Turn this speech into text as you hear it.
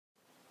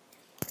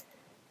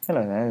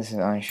Hello there, this is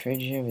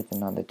Aishwaj here with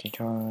another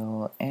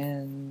tutorial,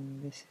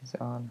 and this is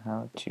on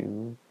how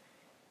to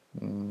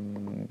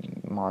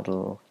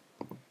model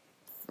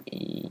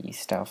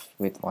stuff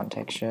with one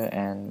texture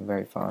and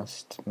very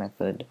fast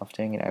method of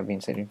doing it. I've been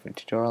searching for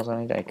tutorials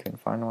on it, I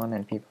couldn't find one,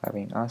 and people have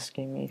been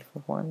asking me for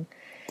one.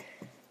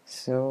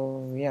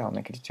 So yeah, I'll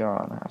make a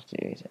tutorial on how to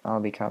do it. I'll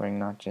be covering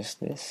not just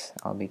this,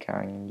 I'll be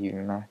covering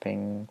UV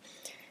mapping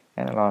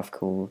and a lot of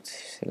cool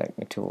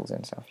select tools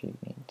and stuff you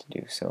need to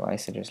do, so I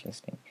suggest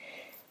listening.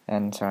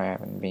 And sorry I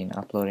haven't been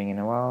uploading in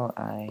a while,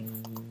 I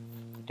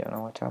don't know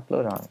what to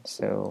upload on,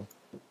 so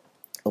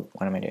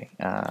what am I doing?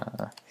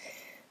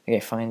 Okay,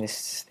 find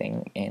this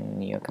thing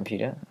in your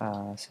computer.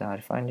 So how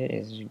to find it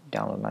is you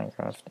download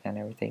Minecraft and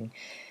everything,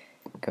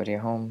 go to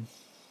your home,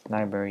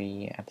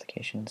 library,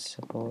 applications,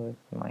 support,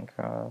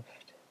 Minecraft,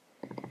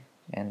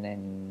 and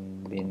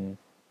then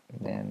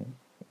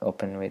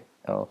open with,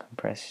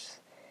 compress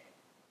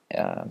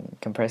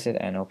it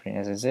and open it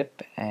as a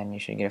zip, and you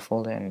should get a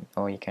folder,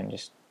 or you can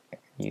just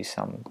use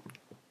some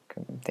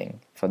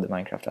thing for the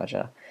Minecraft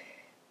aja.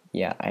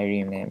 Yeah, I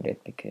renamed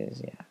it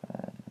because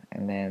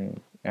and then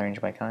arrange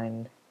by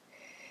kind.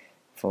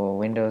 For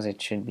Windows it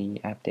should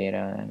be app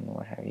data and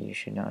what have you. You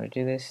should know how to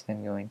do this.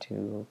 Then go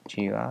into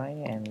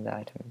GUI and the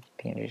item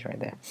PNG is right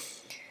there.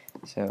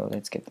 So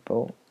let's get the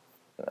bow.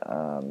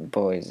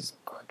 Bow is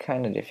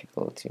kind of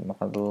difficult to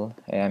model.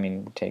 I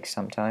mean, it takes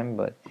some time,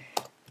 but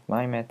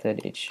my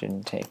method it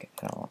shouldn't take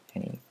at all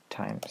any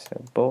time.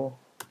 So bow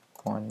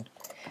 1.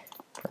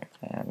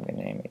 I'm going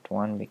to name it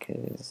 1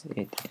 because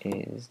it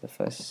is the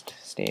first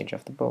stage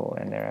of the bow,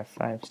 and there are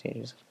 5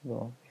 stages of the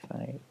bow if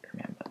I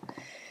remember.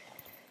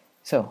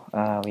 So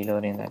we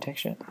load in that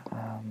texture.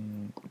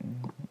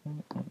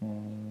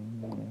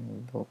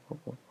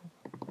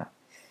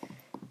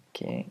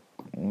 Okay,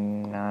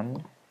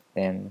 none.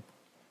 Then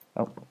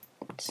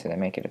so I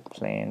make it a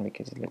plane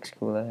because it looks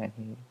cooler and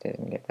he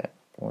doesn't get that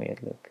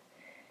weird look.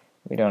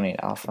 We don't need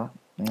alpha,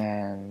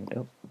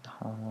 and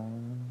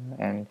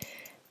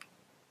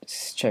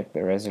check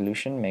the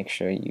resolution. Make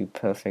sure you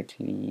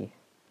perfectly.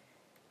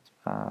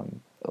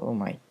 Oh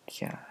my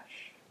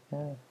gosh.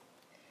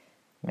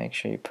 Make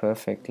sure you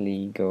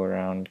perfectly go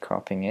around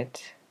cropping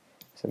it.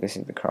 So this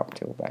is the crop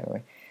tool, by the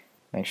way.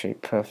 Make sure you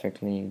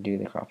perfectly do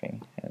the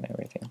cropping and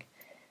everything.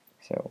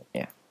 So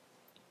yeah.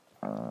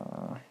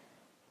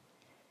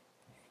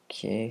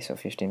 Okay, so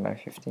 15 by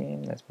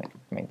 15. Let's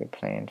make the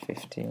plane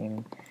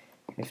 15.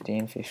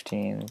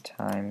 15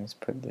 times,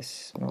 put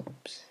this,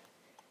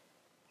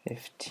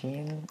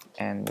 15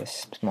 and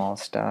this small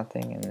star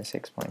thing in the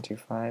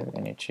 6.25,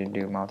 and it should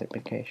do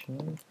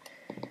multiplication.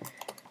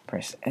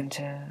 Press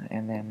enter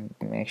and then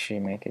make sure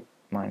you make it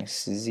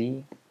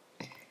 -z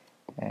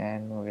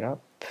and move it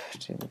up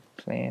to the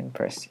plane.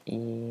 Press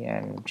E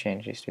and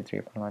change this to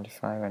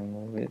 3.15 and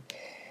move it.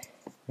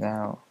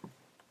 Now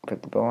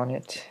put the bow on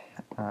it,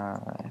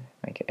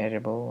 make it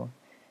editable.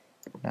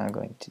 Now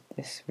go into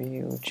this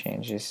view,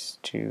 change this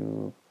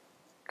to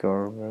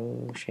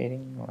Goro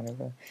shading,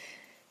 whatever,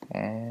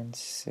 and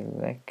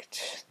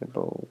select the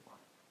bow.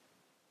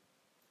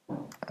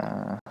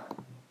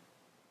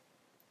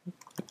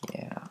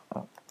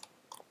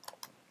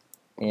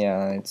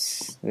 Yeah,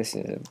 this is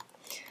a,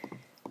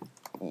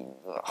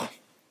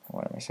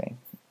 what am I saying?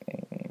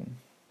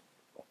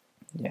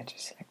 Yeah,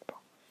 just select bow.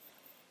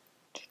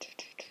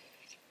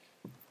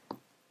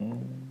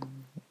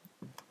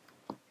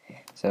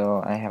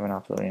 So I haven't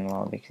uploaded in a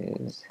while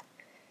because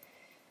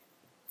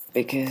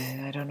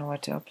I don't know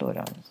what to upload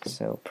on.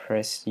 So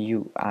press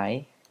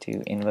UI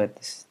to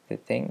invert the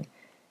thing,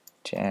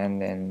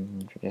 and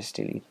then just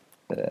delete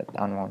the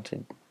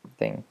unwanted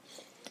things.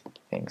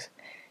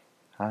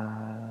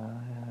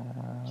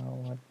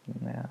 What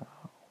now?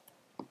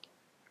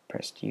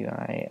 Press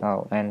UI.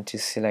 Oh, and to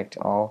select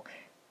all,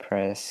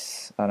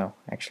 press. Oh no,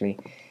 actually,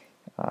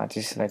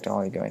 to select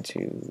all, you go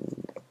into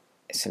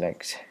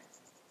select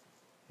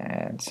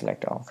and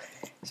select all.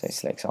 So it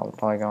selects all the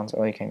polygons,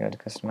 or you can go to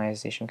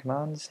customization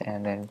commands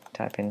and then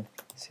type in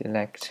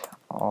select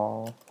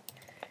all,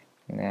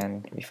 and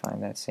then we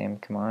find that same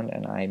command,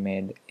 and I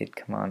made it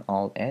command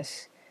alt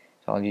S.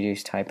 So all you do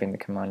is type in the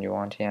command you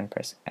want here and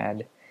press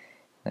add,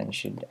 then it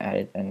should add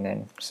it, and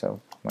then so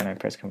when I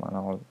press command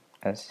alt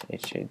S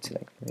it should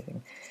select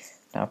everything.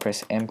 Now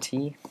press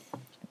empty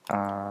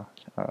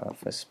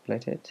for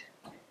split it,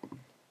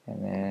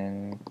 and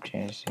then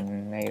change to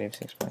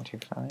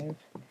 -6.25.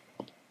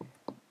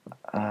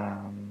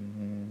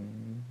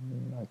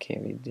 Okay,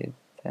 we did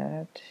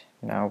that.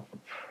 Now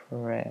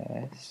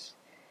press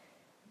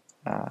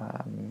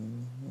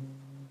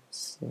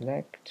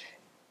select,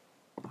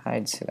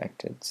 hide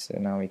selected, so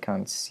now we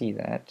can't see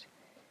that.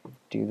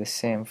 Do the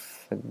same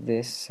for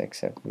this,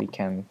 except we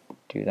can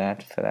do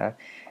that for that.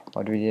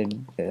 What we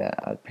did,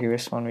 the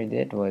previous one we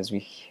did was we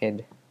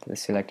hid the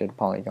selected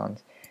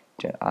polygons.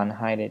 To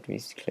unhide it, we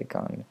click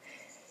on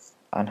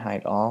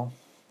unhide all,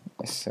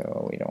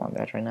 so we don't want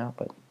that right now,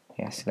 but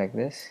yeah, select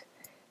this.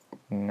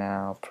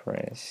 Now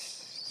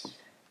press,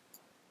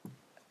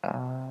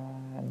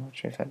 I'm not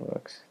sure if that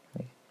works.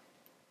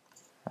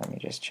 Let me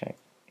just check.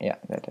 Yeah,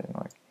 that doesn't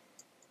work.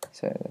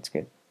 so that's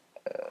good.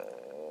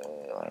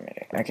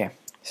 Okay,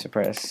 so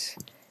press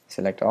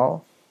select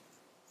all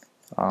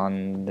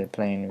on the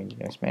plane we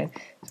just made.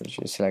 So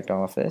just select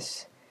all of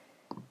this,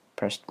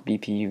 press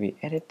BPUV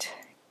edit,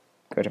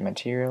 go to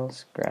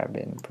materials, grab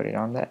it and put it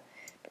on that.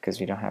 Because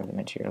we don't have the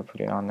material,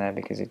 put it on there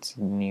because it's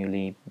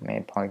newly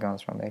made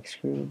polygons from the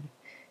extrude.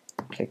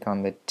 Click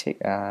on the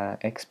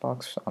X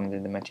box under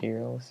the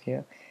materials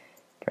here,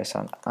 press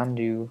on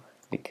undo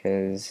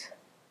because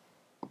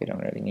we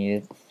don't really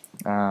need it.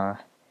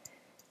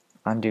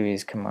 Undo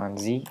is Command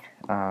Z,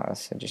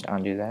 so just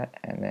undo that,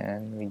 and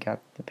then we got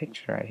the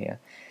picture right here.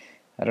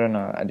 I don't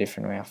know a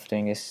different way of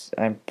doing this.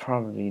 I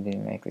probably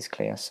didn't make this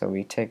clear. So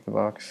we take the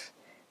box,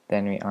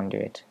 then we undo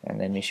it,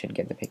 and then we should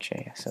get the picture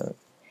here. So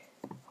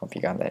hope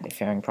you got that. If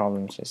you're having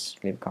problems,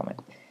 just leave a comment.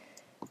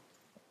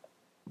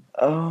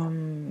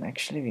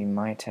 Actually we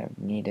might have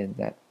needed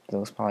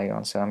those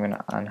polygons, so I'm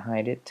gonna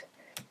unhide it.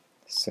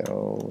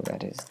 So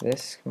that is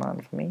this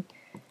command for me.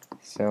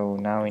 So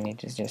now we need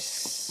to just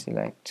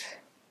select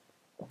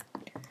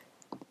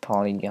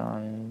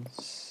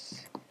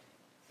polygons.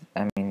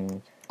 I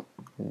mean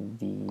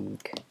the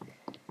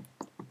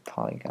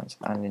polygons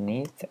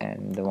underneath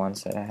and the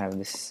ones that have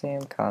the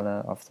same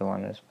color of the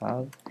one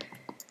above.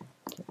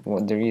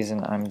 Well, the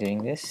reason I'm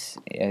doing this,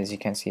 as you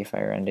can see, if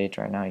I render it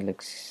right now, it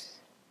looks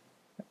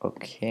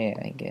okay,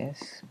 I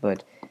guess,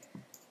 but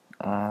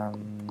yeah,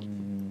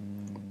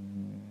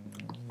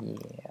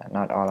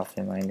 not all of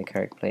them are in the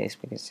correct place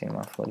because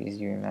Cinema4D's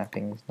UV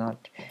mapping is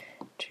not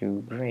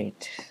too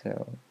great.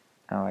 So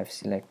now I've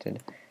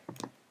selected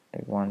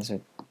the ones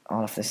with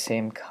all of the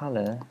same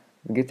color.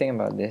 The good thing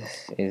about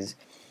this is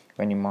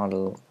when you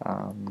model,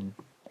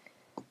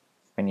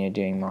 when you're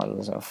doing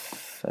models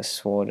of a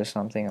sword or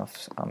something, of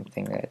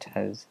something that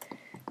has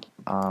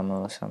armor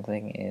or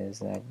something, is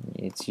that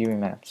it's UV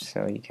mapped,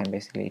 so you can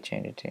basically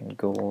change it in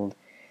gold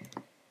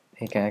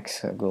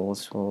pickaxe or gold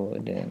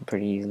sword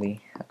pretty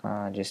easily.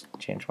 Just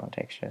change one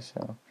texture.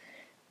 So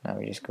now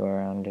we just go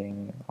around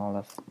doing all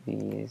of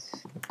these.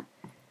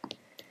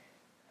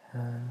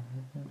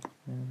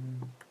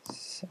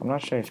 I'm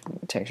not sure if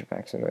texture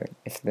packs will work.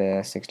 If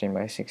they're 16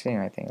 by 16,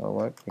 I think it'll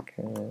work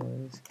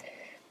because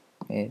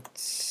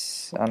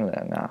it's, I don't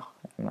know now.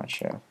 I'm not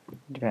sure.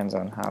 Depends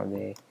on how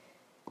they.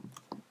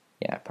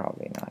 Yeah,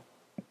 probably not.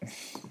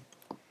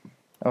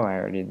 Oh, I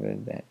already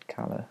did that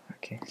color.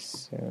 Okay,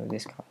 so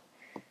this color.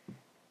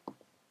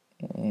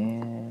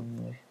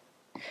 And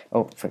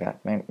oh, forgot.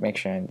 Make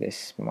sure in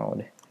this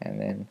mode, and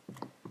then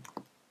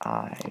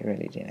I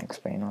really didn't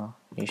explain all.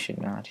 You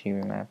should not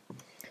UV map.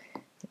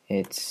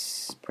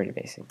 It's pretty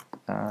basic.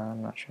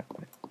 I'm not sure,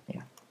 but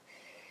yeah.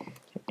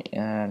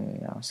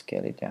 And now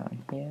scale it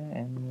down here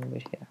and move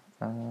it here.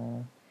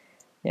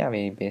 Yeah,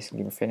 we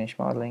basically finished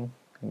modeling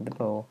the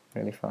bow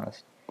really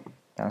fast.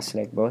 Now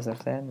select both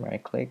of them,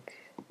 right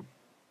click,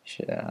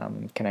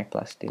 connect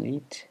plus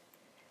delete,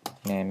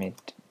 name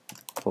it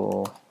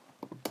bow,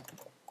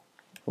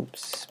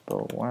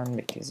 bow 1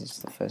 because it's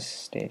the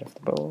first state of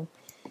the bow,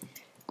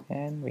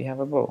 and we have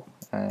a bow.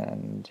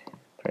 And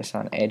press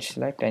on edge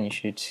select and you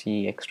should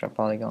see extra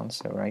polygons,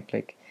 so right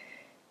click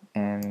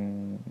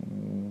and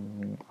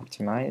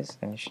optimize,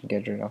 and you should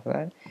get rid of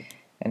that.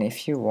 And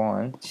if you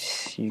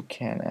want, you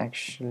can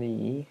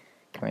actually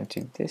go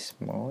into this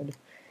mode,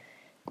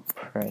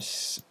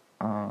 press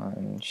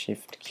on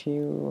shift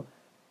Q,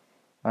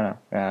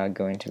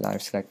 go into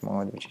live select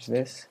mode, which is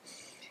this,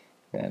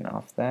 then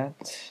off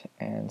that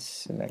and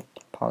select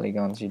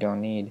polygons you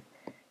don't need.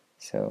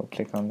 So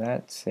click on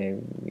that, say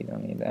we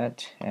don't need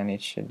that, and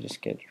it should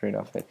just get rid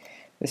of it.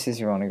 This is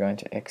you want to go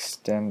into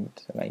extend,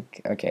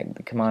 like, okay,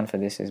 the command for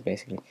this is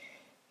basically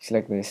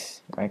select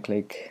this, right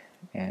click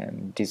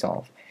and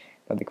dissolve.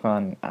 But the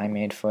command I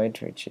made for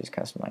it, which is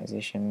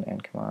customization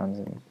and commands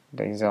and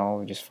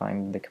dissolve, just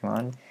find the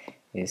command,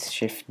 is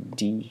shift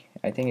D.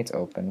 I think it's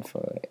open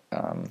for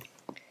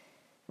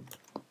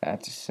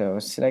that. So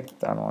select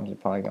the unwanted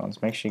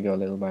polygons, make sure you go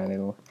little by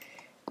little,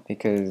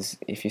 because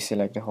if you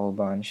select a whole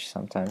bunch,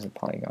 sometimes the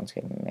polygons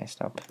get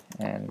messed up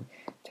and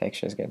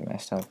textures get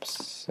messed up.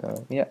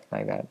 So yeah,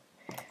 like that.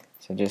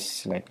 So just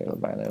select little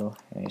by little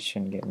and it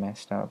shouldn't get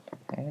messed up,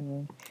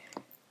 and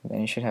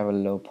then you should have a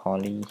low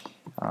poly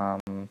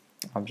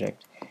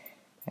object,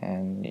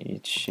 and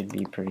it should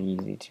be pretty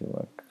easy to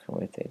work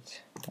with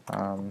it.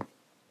 I'm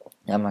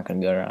not going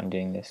to go around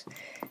doing this,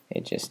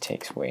 it just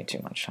takes way too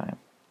much time.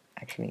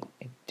 Actually,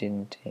 it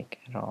didn't take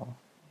at all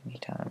any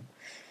time.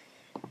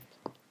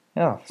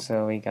 Oh,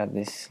 so we got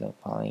this low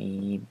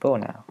poly bow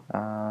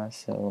now.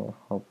 So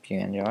hope you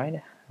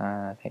enjoyed.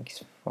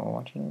 Thanks for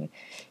watching,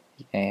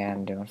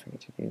 and don't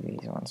forget to do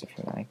these ones if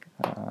you like.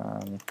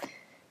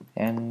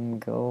 And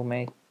go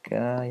make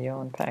your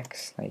own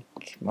packs,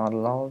 like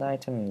model all the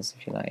items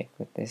if you like.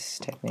 With this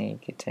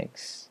technique, it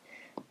takes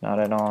not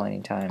at all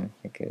any time,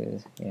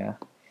 because yeah,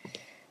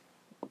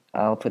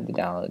 I'll put the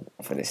download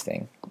for this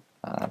thing.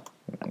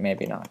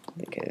 Maybe not,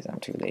 because I'm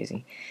too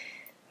lazy.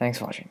 Thanks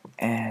for watching,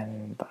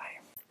 and bye.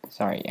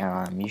 Sorry,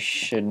 you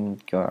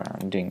shouldn't go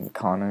around doing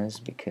corners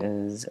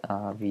because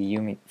we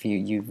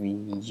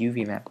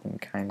UV map them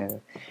kind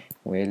of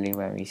weirdly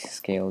where we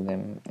scale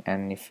them,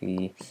 and if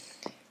you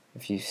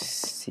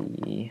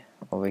see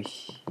over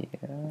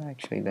here,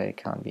 actually there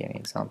can't be any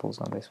examples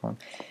on this one.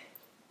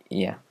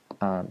 Yeah,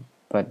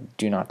 but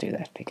do not do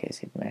that because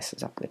it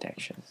messes up the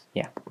textures.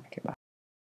 Yeah, okay, bye.